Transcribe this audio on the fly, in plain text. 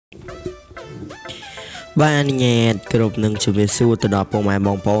បានញ៉ាតគ្រប់នឹងជំរាបសួរទៅដល់ពុកម៉ែប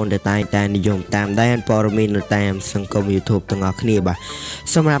ងប្អូនដែលតែនិយមតាមដានព័ត៌មាននៅតាមសង្គម YouTube ទាំងអស់គ្នាបាទ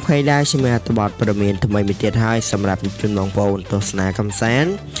សម្រាប់ថ្ងៃដែរខ្ញុំមានអត្ថបទព័ត៌មានថ្មីមួយទៀតហើយសម្រាប់ជនបងប្អូនទស្សនាកំសាន្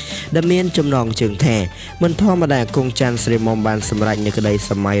តដែលមានចំណងជើងថាមិនធម្មតាគង់ច័ន្ទស្រីមុំបានសម្រេចនៅក្តី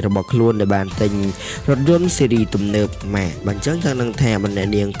សម័យរបស់ខ្លួនដែលបានទិញរថយន្តស៊េរីទំនើបម៉ាកបើអញ្ចឹងទាំងនឹងថាបណ្ឌ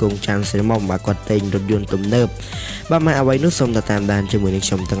នាងគង់ច័ន្ទស្រីមុំបាទគាត់ទិញរថយន្តទំនើបបាទម៉ាកអ្វីនោះសូមតាមដានជាមួយនឹង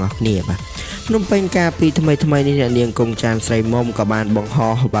ខ្ញុំទាំងអស់គ្នាបាទភ្នំពេញការពីថ្មីនេះអ្នកនាងគង់ច័ន្ទស្រីមុំក៏បានបង្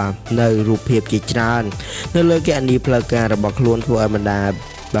ហោះបាទនៅរូបភាពជាច្រើននៅលើគណនីផ្លូវការរបស់ខ្លួនធ្វើឲ្យបណ្ដា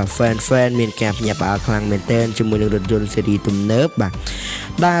បាទ fan មានការភ្ញាក់ផ្អើលខ្លាំងមែនទែនជាមួយនឹងរថយន្តស៊េរីទំនើបបាទ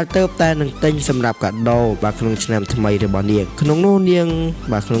ដែលទៅតែនឹងទិញសម្រាប់កាដូបាទក្នុងឆ្នាំថ្មីរបស់នាងក្នុងនោះនាង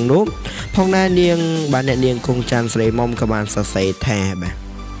បាទក្នុងនោះផងដែរនាងបាទអ្នកនាងគង់ច័ន្ទស្រីមុំក៏បានសរសេរថា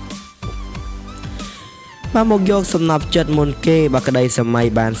បាទមកយកសំណប់ចិត្តមុនគេបាទក្តីសម័យ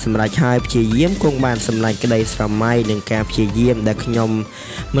បានសម្រេចហើយព្យាយាមគង់បានសម្រេចក្តីស្រមៃនឹងការព្យាយាមដែលខ្ញុំ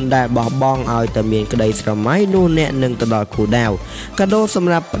មិនដែលបោះបង់ឲ្យតែមានក្តីស្រមៃនោះអ្នកនឹងទៅដល់គូដៅកាដូស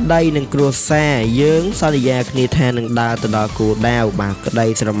ម្រាប់ប្តីនិងគ្រួសារយើងសន្យាគ្នាថានឹងដើរទៅដល់គូដៅបាទក្តី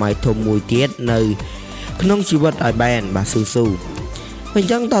ស្រមៃធំមួយទៀតនៅក្នុងជីវិតឲ្យបានបាទស៊ូអញ្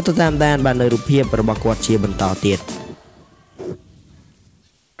ចឹងតទៅតាមដានបាទនៅរូបភាពរបស់គាត់ជាបន្តទៀត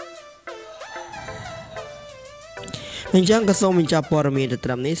អញ្ចឹងក៏សូមបញ្ចប់ព័ត៌មានទៅត្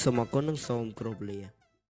រឹមនេះសូមអរគុណនិងសូមគោរពលា